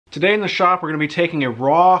Today in the shop we're going to be taking a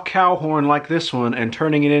raw cow horn like this one and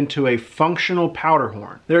turning it into a functional powder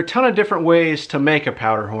horn. There are a ton of different ways to make a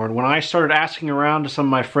powder horn. When I started asking around to some of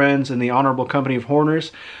my friends in the Honorable Company of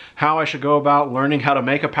Horners how I should go about learning how to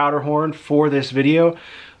make a powder horn for this video,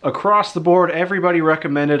 across the board everybody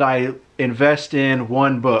recommended I invest in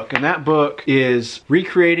one book, and that book is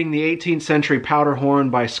Recreating the 18th Century Powder Horn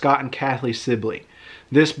by Scott and Kathleen Sibley.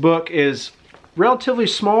 This book is relatively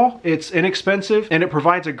small, it's inexpensive, and it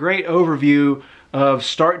provides a great overview of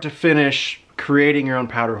start to finish creating your own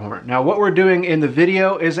powder horn. Now what we're doing in the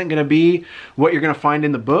video isn't going to be what you're going to find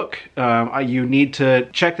in the book. You need to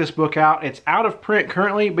check this book out. It's out of print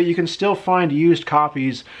currently, but you can still find used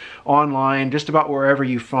copies online just about wherever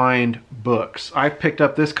you find books. I picked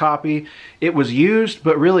up this copy. It was used,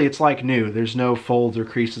 but really it's like new. There's no folds or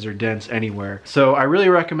creases or dents anywhere. So I really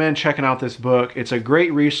recommend checking out this book. It's a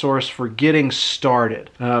great resource for getting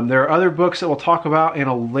started. There are other books that we'll talk about in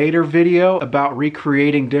a later video about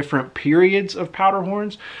recreating different periods of powder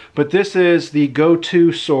horns, but this is the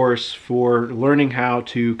go-to source for learning how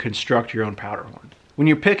to construct your own powder horn. When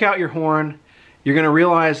you pick out your horn, you're going to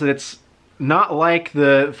realize that it's not like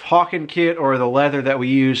the Hawken kit or the leather that we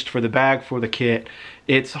used for the bag for the kit.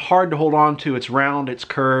 It's hard to hold on to, it's round, it's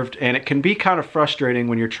curved, and it can be kind of frustrating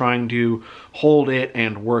when you're trying to hold it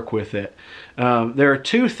and work with it. There are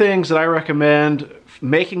two things that I recommend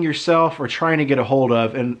making yourself or trying to get a hold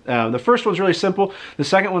of, and the first one's really simple. The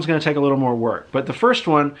second one's going to take a little more work, but the first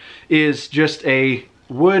one is just a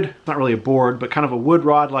wood, not really a board, but kind of a wood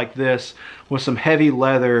rod like this with some heavy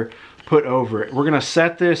leather put over it. We're going to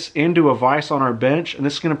set this into a vise on our bench, and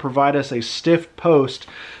this is going to provide us a stiff post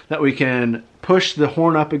that we can push the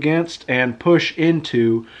horn up against and push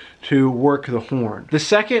into to work the horn. The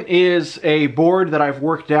second is a board that I've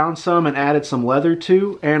worked down some and added some leather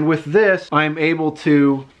to, and with this I'm able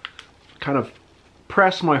to kind of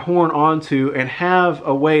press my horn onto and have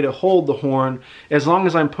a way to hold the horn as long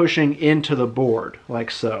as I'm pushing into the board, like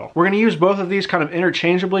so. We're going to use both of these kind of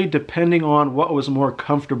interchangeably depending on what was more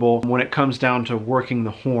comfortable when it comes down to working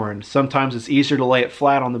the horn. Sometimes it's easier to lay it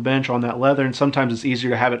flat on the bench on that leather, and sometimes it's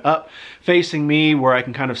easier to have it up facing me where I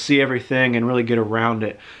can kind of see everything and really get around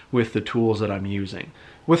it with the tools that I'm using.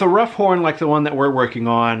 With a rough horn like the one that we're working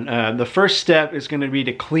on, the first step is going to be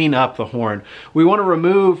to clean up the horn. We want to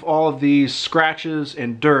remove all of these scratches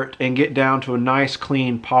and dirt and get down to a nice,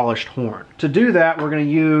 clean, polished horn. To do that, we're going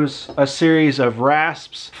to use a series of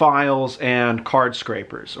rasps, files, and card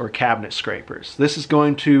scrapers or cabinet scrapers. This is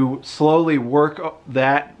going to slowly work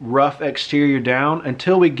that rough exterior down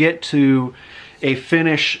until we get to a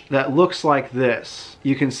finish that looks like this.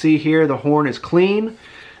 You can see here the horn is clean.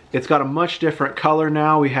 It's got a much different color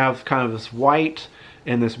now. We have kind of this white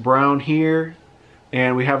and this brown here,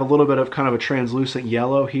 and we have a little bit of kind of a translucent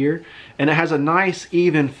yellow here, and it has a nice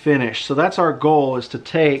even finish. So that's our goal, is to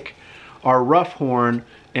take our rough horn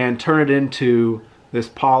and turn it into this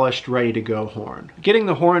polished, ready to go horn. Getting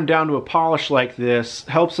the horn down to a polish like this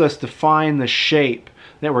helps us define the shape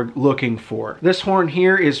that we're looking for. This horn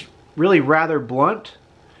here is really rather blunt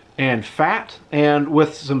and fat, and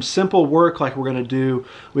with some simple work like we're going to do,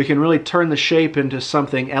 we can really turn the shape into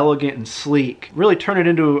something elegant and sleek, really turn it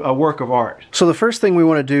into a work of art. So the first thing we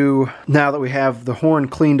want to do now that we have the horn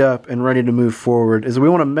cleaned up and ready to move forward is we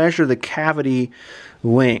want to measure the cavity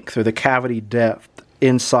length or the cavity depth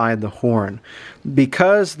inside the horn.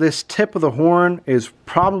 Because this tip of the horn is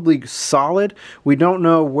probably solid, we don't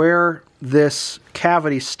know where this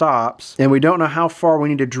cavity stops, and we don't know how far we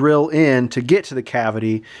need to drill in to get to the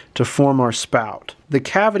cavity to form our spout. The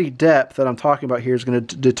cavity depth that I'm talking about here is going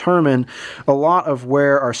to determine a lot of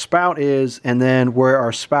where our spout is, and then where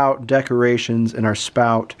our spout decorations and our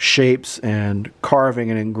spout shapes and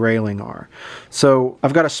carving and engrailing are. So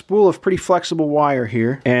I've got a spool of pretty flexible wire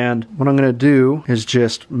here, and what I'm going to do is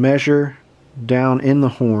just measure down in the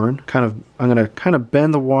horn. I'm going to kind of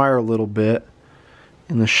bend the wire a little bit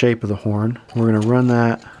in the shape of the horn. We're going to run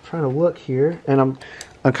that. I'm trying to look here, and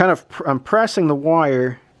I'm pressing the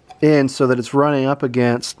wire in so that it's running up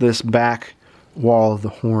against this back wall of the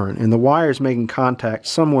horn, and the wire is making contact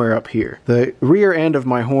somewhere up here. The rear end of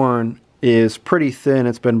my horn is pretty thin.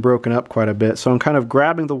 It's been broken up quite a bit, so I'm kind of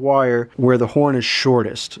grabbing the wire where the horn is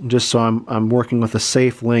shortest, just so I'm working with a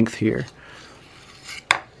safe length here,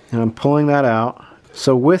 and I'm pulling that out.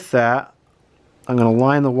 So with that, I'm going to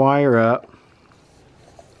line the wire up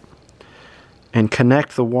and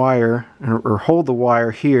connect the wire, or hold the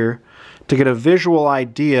wire here, to get a visual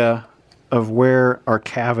idea of where our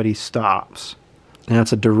cavity stops. And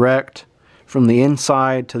that's a direct from the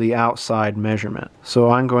inside to the outside measurement.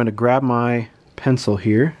 So I'm going to grab my pencil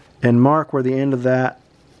here and mark where the end of that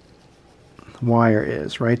wire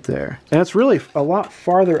is, right there. And it's really a lot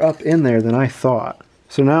farther up in there than I thought.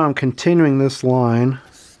 So now I'm continuing this line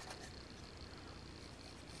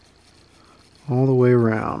all the way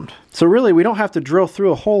around. So really, we don't have to drill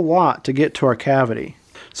through a whole lot to get to our cavity.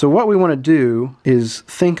 So what we want to do is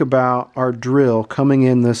think about our drill coming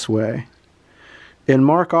in this way and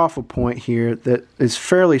mark off a point here that is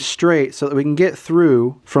fairly straight so that we can get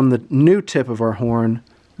through from the new tip of our horn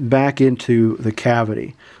back into the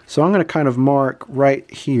cavity. So I'm going to kind of mark right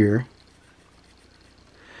here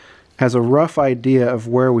as a rough idea of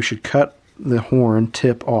where we should cut the horn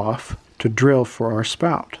tip off to drill for our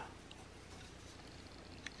spout.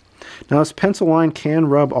 Now this pencil line can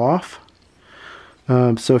rub off,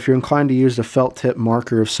 so if you're inclined to use a felt tip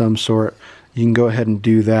marker of some sort, you can go ahead and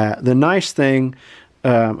do that. The nice thing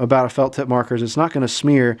about a felt tip marker is it's not going to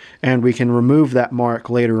smear, and we can remove that mark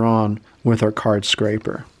later on with our card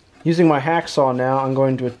scraper. Using my hacksaw now, I'm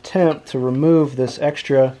going to attempt to remove this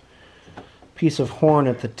extra piece of horn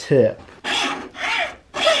at the tip.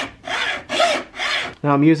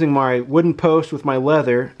 Now I'm using my wooden post with my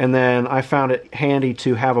leather, and then I found it handy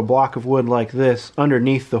to have a block of wood like this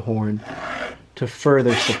underneath the horn to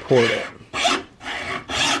further support it.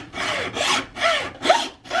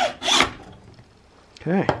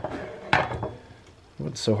 Okay.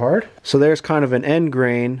 Wasn't so hard. So there's kind of an end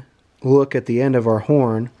grain look at the end of our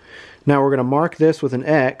horn. Now we're going to mark this with an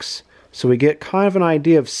X so we get kind of an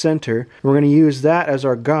idea of center. We're going to use that as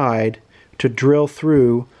our guide to drill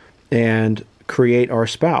through and create our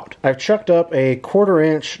spout. I've chucked up a 1/4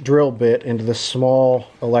 inch drill bit into this small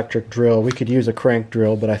electric drill. We could use a crank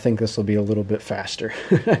drill, but I think this will be a little bit faster.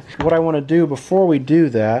 What I want to do before we do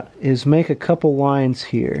that is make a couple lines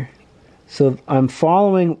here. So I'm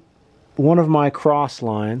following one of my cross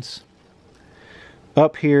lines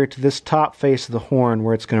up here to this top face of the horn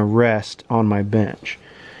where it's going to rest on my bench.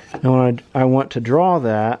 Now I want to draw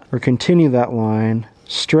that or continue that line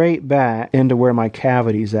straight back into where my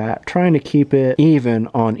cavity's at, trying to keep it even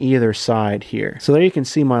on either side here. So there you can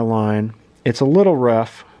see my line. It's a little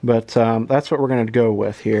rough, but that's what we're going to go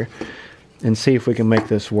with here and see if we can make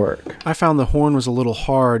this work. I found the horn was a little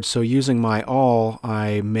hard, so using my awl,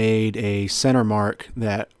 I made a center mark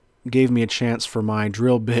that gave me a chance for my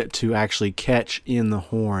drill bit to actually catch in the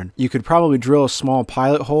horn. You could probably drill a small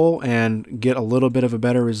pilot hole and get a little bit of a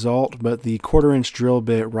better result, but the 1/4 inch drill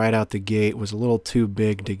bit right out the gate was a little too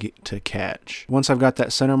big to catch. Once I've got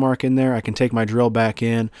that center mark in there, I can take my drill back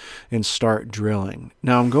in and start drilling.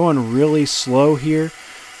 Now I'm going really slow here.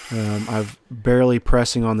 I'm barely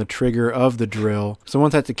pressing on the trigger of the drill. So I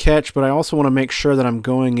want that to catch, but I also want to make sure that I'm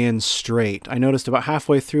going in straight. I noticed about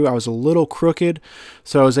halfway through I was a little crooked,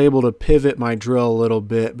 so I was able to pivot my drill a little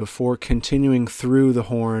bit before continuing through the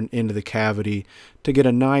horn into the cavity to get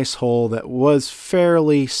a nice hole that was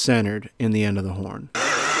fairly centered in the end of the horn.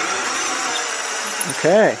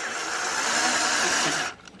 Okay.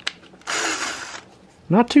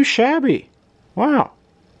 Not too shabby. Wow.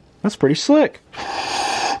 That's pretty slick.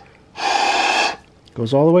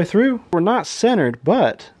 Goes all the way through. We're not centered,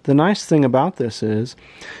 but the nice thing about this is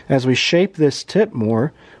as we shape this tip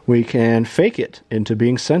more, we can fake it into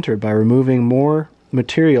being centered by removing more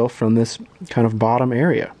material from this kind of bottom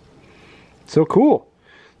area. So cool.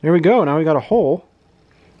 There we go. Now we got a hole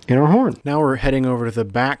in our horn. Now we're heading over to the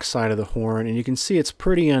back side of the horn, and you can see it's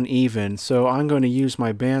pretty uneven, so I'm going to use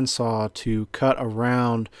my bandsaw to cut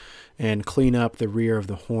around and clean up the rear of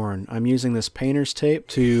the horn. I'm using this painter's tape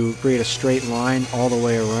to create a straight line all the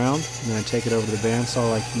way around, and then I take it over to the bandsaw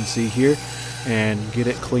like you can see here and get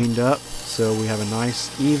it cleaned up so we have a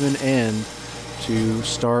nice even end to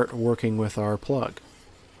start working with our plug.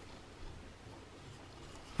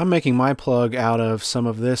 I'm making my plug out of some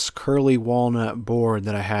of this curly walnut board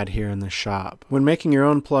that I had here in the shop. When making your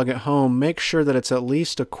own plug at home, make sure that it's at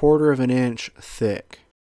least 1/4 inch thick.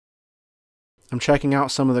 I'm checking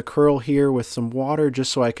out some of the curl here with some water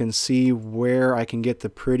just so I can see where I can get the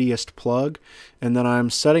prettiest plug, and then I'm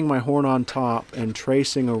setting my horn on top and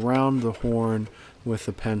tracing around the horn with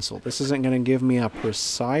the pencil. This isn't going to give me a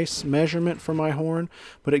precise measurement for my horn,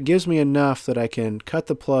 but it gives me enough that I can cut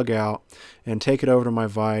the plug out and take it over to my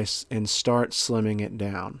vise and start slimming it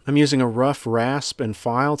down. I'm using a rough rasp and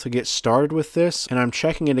file to get started with this, and I'm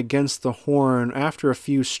checking it against the horn after a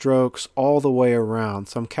few strokes all the way around.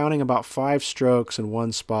 So I'm counting about 5 strokes in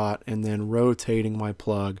one spot and then rotating my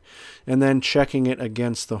plug and then checking it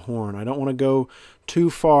against the horn. I don't want to go too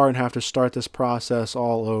far and have to start this process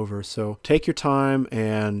all over. So take your time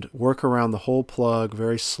and work around the whole plug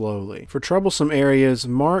very slowly. For troublesome areas,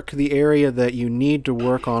 mark the area that you need to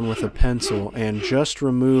work on with a pencil and just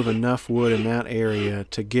remove enough wood in that area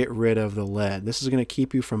to get rid of the lead. This is going to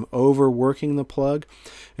keep you from overworking the plug,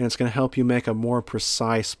 and it's going to help you make a more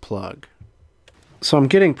precise plug. So I'm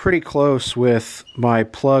getting pretty close with my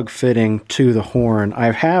plug fitting to the horn.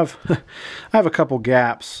 I have a couple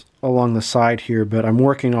gaps along the side here, but I'm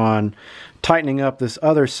working on tightening up this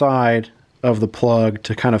other side of the plug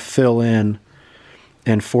to kind of fill in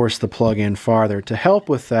and force the plug in farther. To help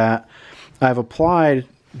with that, I've applied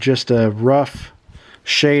just a rough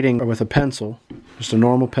shading with a pencil, just a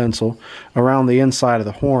normal pencil, around the inside of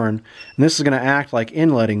the horn, and this is going to act like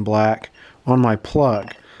inletting black on my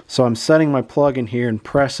plug. So I'm setting my plug in here and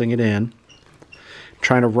pressing it in,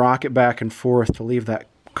 trying to rock it back and forth to leave that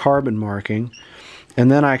carbon marking,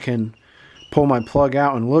 and then I can pull my plug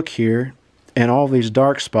out and look here, and all these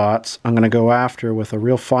dark spots I'm going to go after with a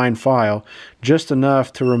real fine file, just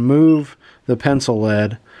enough to remove the pencil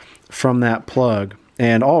lead from that plug.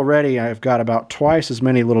 And already I've got about twice as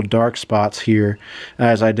many little dark spots here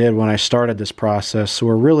as I did when I started this process, so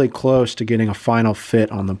we're really close to getting a final fit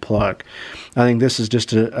on the plug. I think this is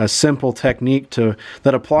just a simple technique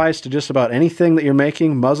that applies to just about anything that you're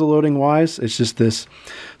making muzzle loading wise. It's just this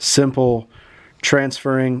simple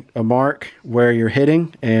transferring a mark where you're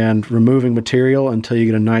hitting and removing material until you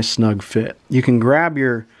get a nice snug fit. You can grab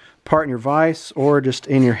your part in your vise or just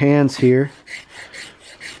in your hands here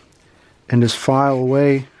and just file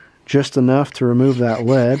away just enough to remove that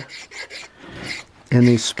lead in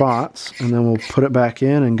these spots, and then we'll put it back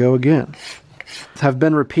in and go again. I've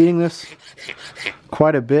been repeating this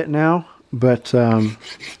quite a bit now, but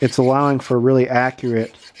it's allowing for really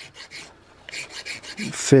accurate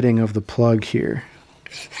fitting of the plug here.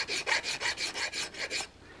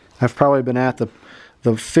 I've probably been at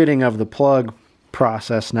the fitting of the plug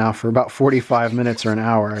process now for about 45 minutes or an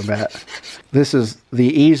hour, I bet. This is the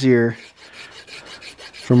easier,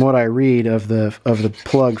 from what I read, of the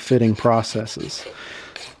plug fitting processes.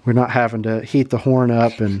 We're not having to heat the horn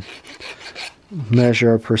up and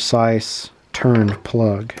measure a precise turned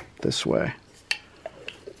plug this way.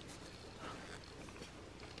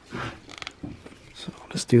 So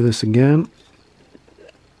let's do this again.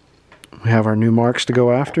 We have our new marks to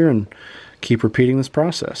go after and keep repeating this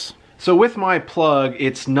process. So with my plug,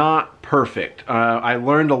 it's not perfect. I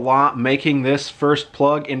learned a lot making this first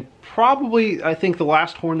plug, and probably, I think the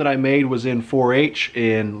last horn that I made was in 4-H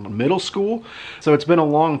in middle school. So it's been a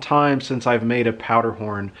long time since I've made a powder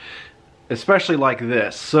horn, especially like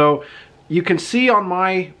this. So you can see on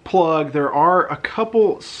my plug there are a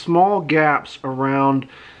couple small gaps around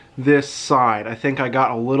this side. I think I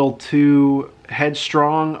got a little too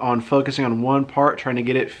headstrong on focusing on one part, trying to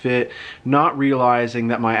get it fit, not realizing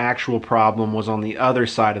that my actual problem was on the other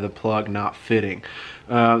side of the plug not fitting.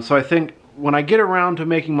 So I think when I get around to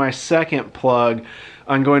making my second plug,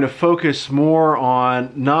 I'm going to focus more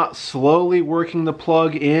on not slowly working the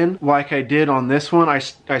plug in like I did on this one.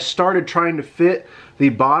 I started trying to fit the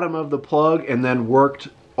bottom of the plug and then worked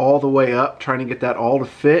all the way up, trying to get that all to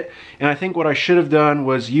fit. And I think what I should have done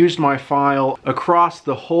was used my file across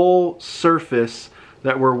the whole surface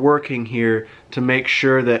that we're working here to make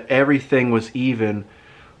sure that everything was even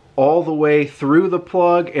all the way through the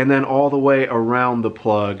plug and then all the way around the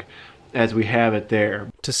plug as we have it there.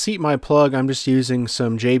 To seat my plug, I'm just using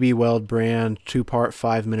some JB Weld brand 2-part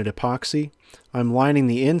 5-minute epoxy. I'm lining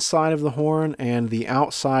the inside of the horn and the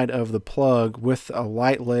outside of the plug with a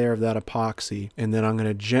light layer of that epoxy, and then I'm going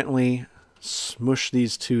to gently smush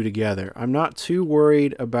these two together. I'm not too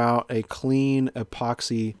worried about a clean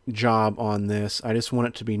epoxy job on this. I just want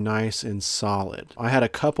it to be nice and solid. I had a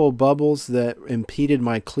couple bubbles that impeded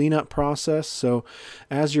my cleanup process, so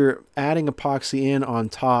as you're adding epoxy in on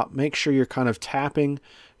top, make sure you're kind of tapping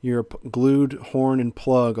your glued horn and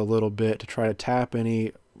plug a little bit to try to tap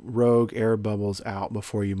any rogue air bubbles out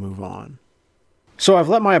before you move on. So I've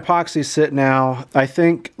let my epoxy sit now. I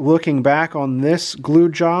think looking back on this glue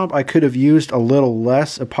job, I could have used a little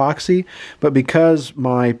less epoxy, but because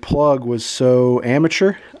my plug was so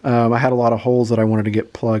amateur, I had a lot of holes that I wanted to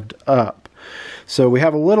get plugged up. So we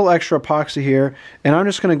have a little extra epoxy here, and I'm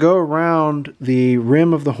just going to go around the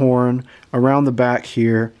rim of the horn, around the back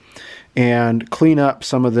here, and clean up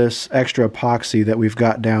some of this extra epoxy that we've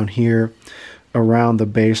got down here. around the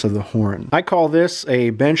base of the horn. I call this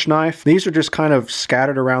a bench knife. These are just kind of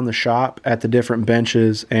scattered around the shop at the different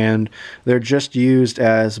benches, and they're just used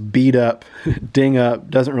as beat up, ding up,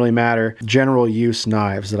 doesn't really matter, general use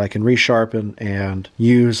knives that I can resharpen and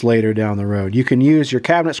use later down the road. You can use your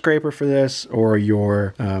cabinet scraper for this, or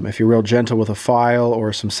your, if you're real gentle with a file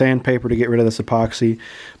or some sandpaper to get rid of this epoxy.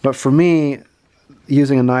 But for me,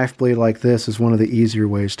 using a knife blade like this is one of the easier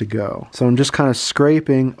ways to go. So I'm just kind of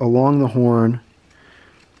scraping along the horn.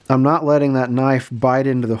 I'm not letting that knife bite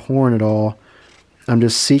into the horn at all. I'm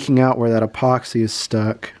just seeking out where that epoxy is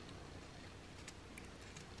stuck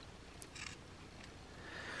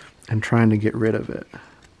and trying to get rid of it.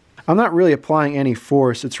 I'm not really applying any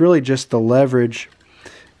force. It's really just the leverage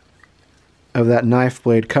of that knife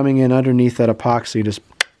blade coming in underneath that epoxy, just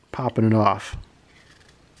popping it off.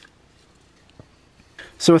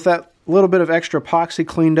 So with that little bit of extra epoxy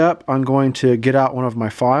cleaned up, I'm going to get out one of my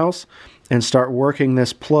files and start working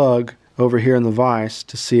this plug over here in the vise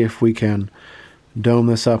to see if we can dome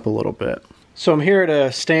this up a little bit. So I'm here at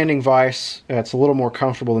a standing vise. It's a little more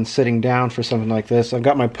comfortable than sitting down for something like this. I've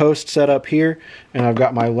got my post set up here, and I've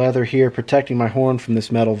got my leather here protecting my horn from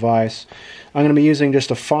this metal vise. I'm going to be using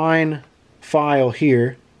just a fine file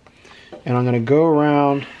here, and I'm going to go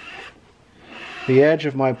around the edge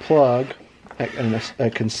of my plug at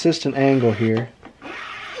a consistent angle here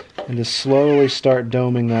and just slowly start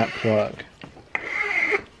doming that plug.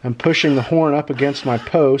 I'm pushing the horn up against my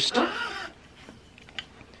post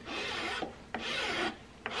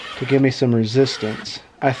to give me some resistance.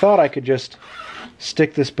 I thought I could just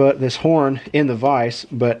stick this horn in the vise,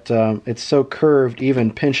 but it's so curved,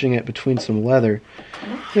 even pinching it between some leather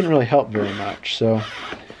didn't really help very much. So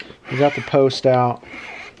we got the post out.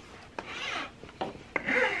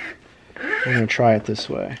 I'm going to try it this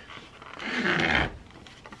way.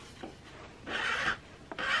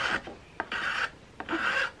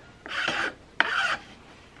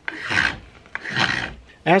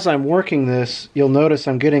 As I'm working this, you'll notice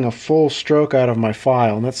I'm getting a full stroke out of my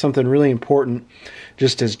file, and that's something really important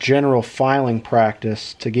just as general filing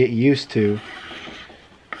practice to get used to,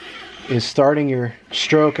 is starting your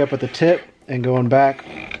stroke up at the tip and going back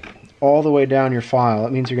all the way down your file.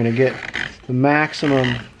 That means you're going to get the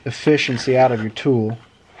maximum efficiency out of your tool.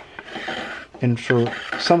 And for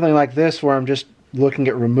something like this where I'm just looking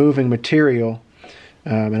at removing material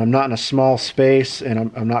and I'm not in a small space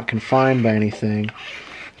and I'm not confined by anything,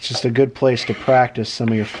 it's just a good place to practice some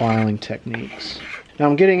of your filing techniques. Now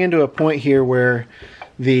I'm getting into a point here where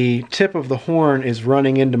the tip of the horn is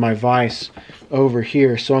running into my vise over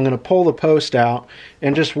here, so I'm going to pull the post out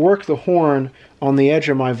and just work the horn on the edge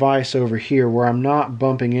of my vise over here where I'm not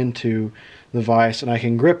bumping into the vise, and I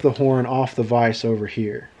can grip the horn off the vise over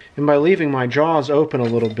here. And by leaving my jaws open a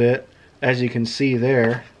little bit, as you can see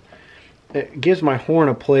there, it gives my horn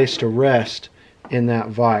a place to rest in that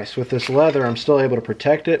vise. With this leather, I'm still able to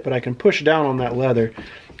protect it, but I can push down on that leather,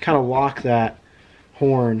 kind of lock that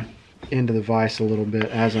horn into the vise a little bit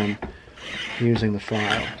as I'm using the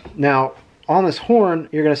file. Now, on this horn,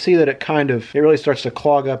 you're going to see that it really starts to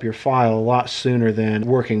clog up your file a lot sooner than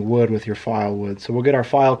working wood with your file would. So we'll get our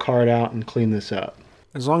file card out and clean this up.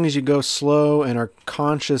 As long as you go slow and are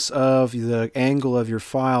conscious of the angle of your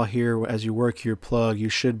file here as you work your plug, you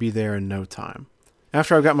should be there in no time.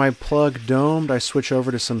 After I've got my plug domed, I switch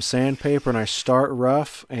over to some sandpaper and I start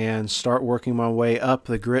rough and start working my way up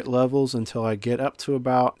the grit levels until I get up to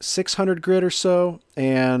about 600 grit or so,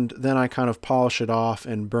 and then I kind of polish it off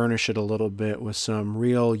and burnish it a little bit with some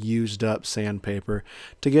real used up sandpaper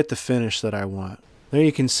to get the finish that I want. There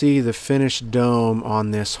you can see the finished dome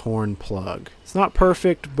on this horn plug. It's not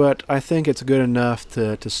perfect, but I think it's good enough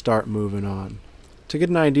to start moving on. To get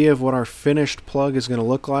an idea of what our finished plug is going to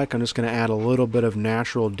look like, I'm just going to add a little bit of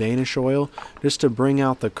natural Danish oil just to bring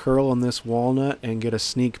out the curl on this walnut and get a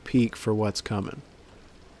sneak peek for what's coming.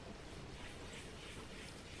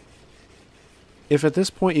 If at this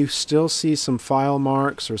point you still see some file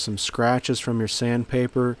marks or some scratches from your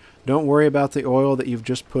sandpaper, don't worry about the oil that you've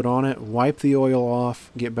just put on it. Wipe the oil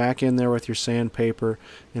off, get back in there with your sandpaper,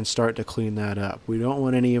 and start to clean that up. We don't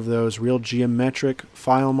want any of those real geometric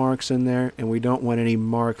file marks in there, and we don't want any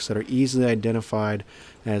marks that are easily identified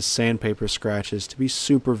as sandpaper scratches to be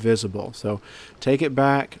super visible. So take it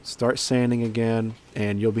back, start sanding again,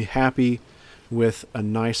 and you'll be happy with a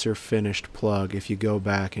nicer finished plug if you go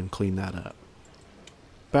back and clean that up.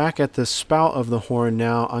 Back at the spout of the horn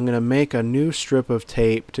now, I'm going to make a new strip of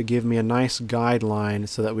tape to give me a nice guideline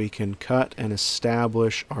so that we can cut and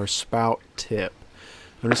establish our spout tip.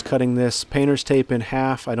 I'm just cutting this painter's tape in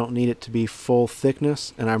half. I don't need it to be full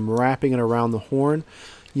thickness, and I'm wrapping it around the horn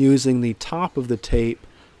using the top of the tape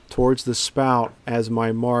towards the spout as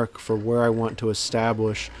my mark for where I want to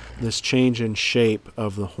establish this change in shape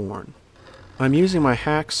of the horn. I'm using my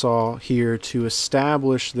hacksaw here to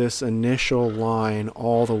establish this initial line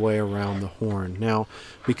all the way around the horn. Now,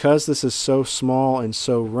 because this is so small and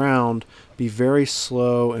so round, be very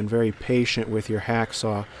slow and very patient with your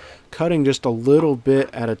hacksaw, cutting just a little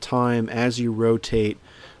bit at a time as you rotate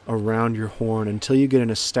around your horn until you get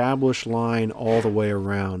an established line all the way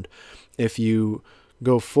around. If you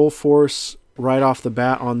go full force right off the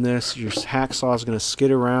bat on this, your hacksaw is going to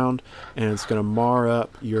skid around and it's going to mar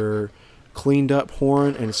up your cleaned up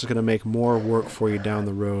horn, and it's going to make more work for you down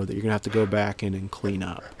the road that you're going to have to go back in and clean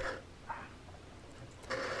up.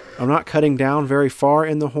 I'm not cutting down very far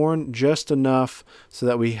in the horn, just enough so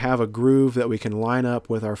that we have a groove that we can line up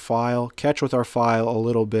with our file, catch with our file a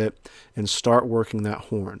little bit, and start working that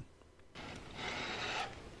horn.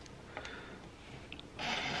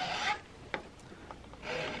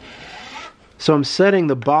 So I'm setting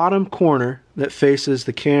the bottom corner that faces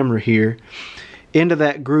the camera here into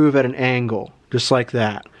that groove at an angle, just like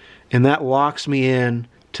that. And that locks me in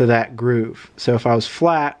to that groove. So if I was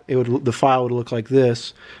flat, the file would look like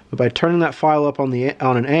this. But by turning that file up on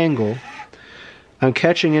an angle, I'm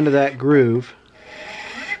catching into that groove,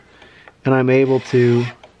 and I'm able to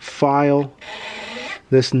file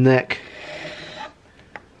this neck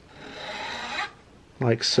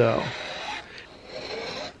like so.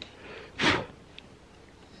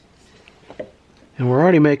 And we're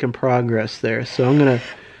already making progress there, so I'm going to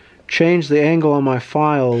change the angle on my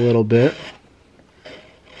file a little bit.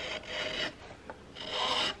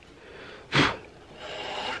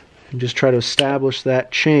 And just try to establish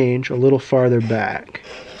that change a little farther back.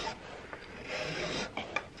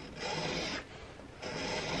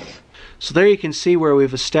 So there you can see where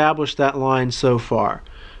we've established that line so far.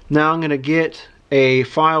 Now I'm going to get a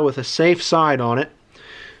file with a safe side on it,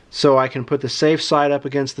 so I can put the safe side up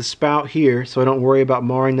against the spout here so I don't worry about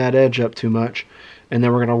marring that edge up too much. And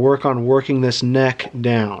then we're going to work on working this neck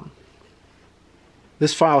down.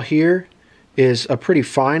 This file here is a pretty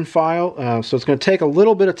fine file, so it's going to take a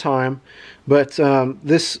little bit of time, but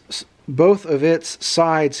both of its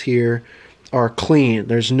sides here are clean.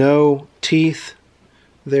 There's no teeth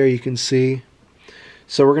there, you can see.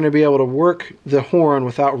 So we're going to be able to work the horn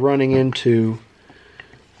without running into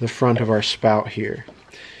the front of our spout here.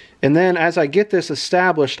 And then as I get this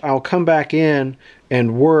established, I'll come back in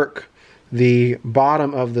and work the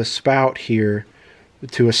bottom of the spout here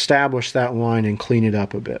to establish that line and clean it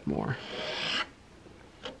up a bit more.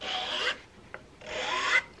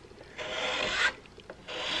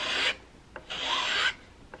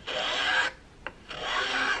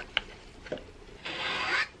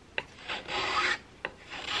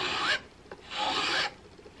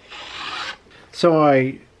 So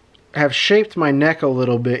I have shaped my neck a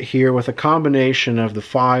little bit here with a combination of the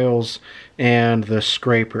files and the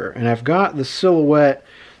scraper, and I've got the silhouette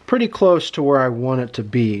pretty close to where I want it to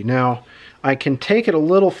be. Now I can take it a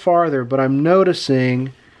little farther, but I'm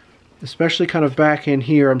noticing, especially kind of back in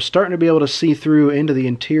here, I'm starting to be able to see through into the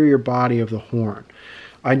interior body of the horn.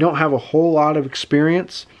 I don't have a whole lot of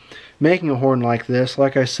experience making a horn like this.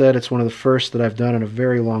 Like I said, it's one of the first that I've done in a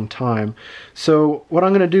very long time. So what I'm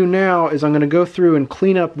going to do now is I'm going to go through and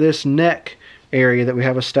clean up this neck area that we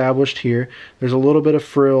have established here. There's a little bit of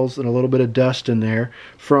frills and a little bit of dust in there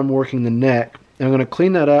from working the neck. And I'm going to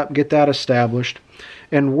clean that up, get that established,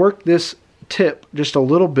 and work this tip just a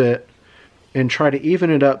little bit and try to even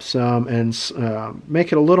it up some and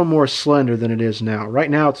make it a little more slender than it is now. Right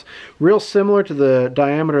now it's real similar to the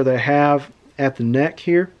diameter that I have at the neck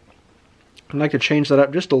here. I'd like to change that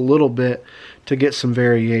up just a little bit to get some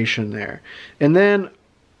variation there. And then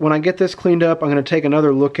when I get this cleaned up, I'm going to take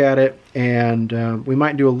another look at it, and we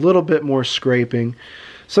might do a little bit more scraping.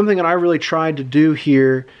 Something that I really tried to do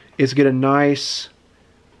here is get a nice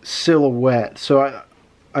silhouette. So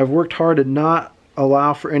I've worked hard to not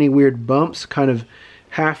allow for any weird bumps kind of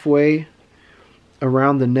halfway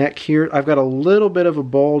around the neck here. I've got a little bit of a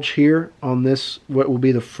bulge here on this, what will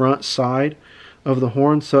be the front side of the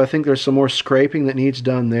horn, so I think there's some more scraping that needs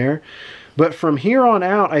done there. But from here on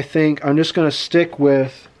out, I think I'm just going to stick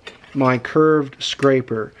with my curved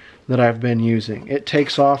scraper that I've been using. It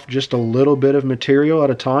takes off just a little bit of material at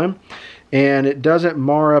a time, and it doesn't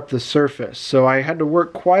mar up the surface. So I had to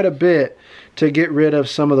work quite a bit to get rid of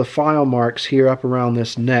some of the file marks here up around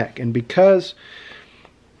this neck. And because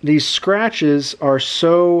these scratches are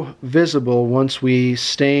so visible once we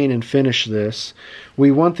stain and finish this, we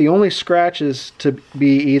want the only scratches to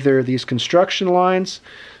be either these construction lines,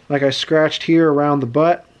 like I scratched here around the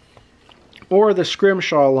butt, or the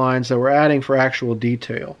scrimshaw lines that we're adding for actual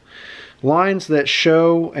detail. Lines that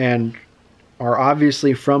show and are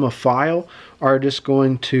obviously from a file are just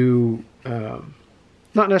going to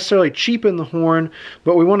not necessarily cheapen the horn,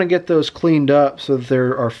 but we want to get those cleaned up so that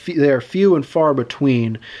they are few and far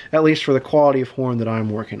between, at least for the quality of horn that I'm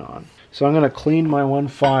working on. So I'm going to clean my one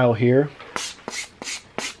file here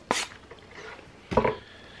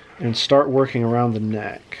and start working around the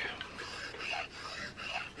neck.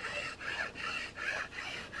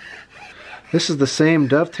 This is the same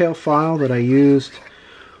dovetail file that I used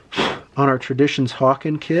on our Traditions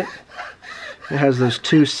Hawken kit. It has those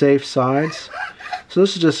two safe sides. So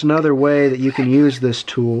this is just another way that you can use this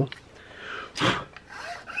tool.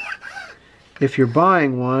 If you're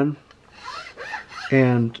buying one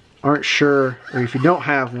and aren't sure, or if you don't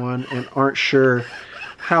have one and aren't sure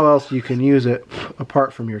how else you can use it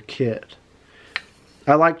apart from your kit.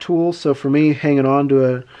 I like tools, so for me hanging on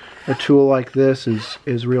to a tool like this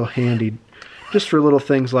is real handy. Just for little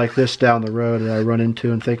things like this down the road that I run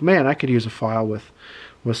into and think, man, I could use a file with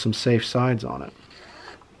some safe sides on it.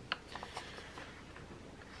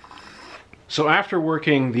 So after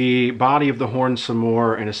working the body of the horn some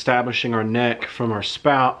more and establishing our neck from our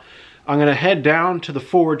spout, I'm going to head down to the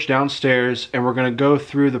forge downstairs and we're going to go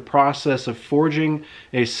through the process of forging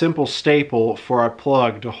a simple staple for our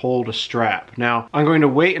plug to hold a strap. Now, I'm going to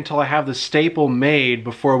wait until I have the staple made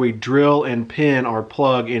before we drill and pin our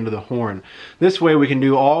plug into the horn. This way we can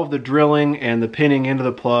do all of the drilling and the pinning into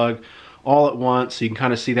the plug all at once, so you can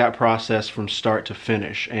kind of see that process from start to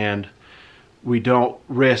finish, and we don't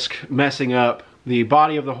risk messing up the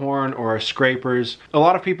body of the horn or our scrapers. A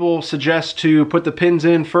lot of people suggest to put the pins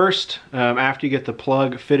in first after you get the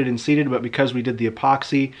plug fitted and seated, but because we did the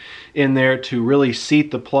epoxy in there to really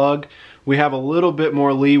seat the plug, we have a little bit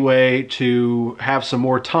more leeway to have some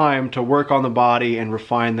more time to work on the body and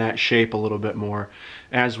refine that shape a little bit more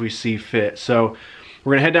as we see fit. So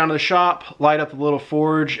we're gonna head down to the shop, light up the little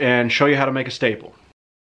forge, and show you how to make a staple.